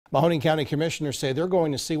Mahoning County commissioners say they're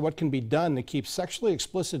going to see what can be done to keep sexually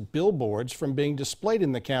explicit billboards from being displayed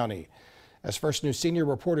in the county. As First News senior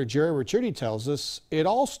reporter Jerry Ricciuti tells us, it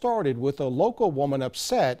all started with a local woman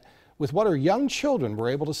upset with what her young children were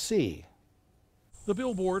able to see. The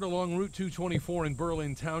billboard along Route 224 in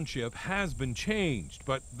Berlin Township has been changed,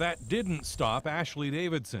 but that didn't stop Ashley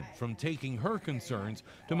Davidson from taking her concerns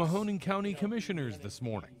to Mahoning County commissioners this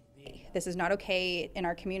morning. This is not okay in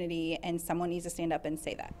our community, and someone needs to stand up and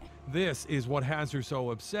say that. This is what has her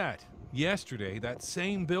so upset. Yesterday, that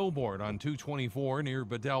same billboard on 224 near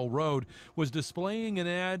Bedell Road was displaying an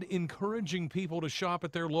ad encouraging people to shop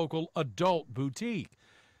at their local adult boutique.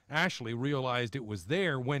 Ashley realized it was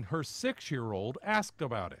there when her 6-year-old asked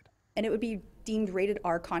about it. And it would be deemed rated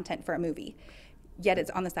R content for a movie, yet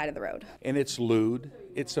it's on the side of the road. And it's lewd,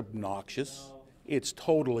 it's obnoxious, it's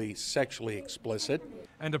totally sexually explicit.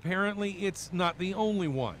 And apparently it's not the only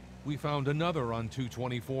one. We found another on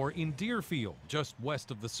 224 in Deerfield, just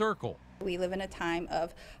west of the Circle. We live in a time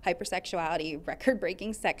of hypersexuality,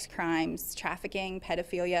 record-breaking sex crimes, trafficking,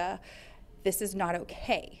 pedophilia. This is not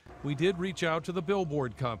okay. We did reach out to the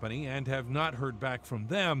billboard company and have not heard back from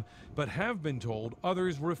them, but have been told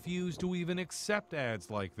others refuse to even accept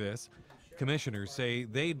ads like this. Commissioners say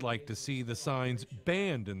they'd like to see the signs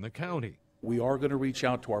banned in the county. We are going to reach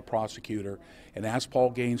out to our prosecutor and ask Paul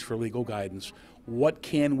Gaines for legal guidance. What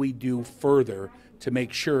can we do further to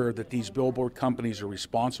make sure that these billboard companies are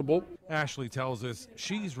responsible? Ashley tells us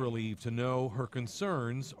she's relieved to know her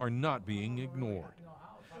concerns are not being ignored.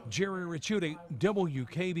 Jerry Ricciuti,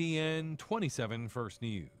 WKBN 27 First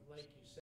News.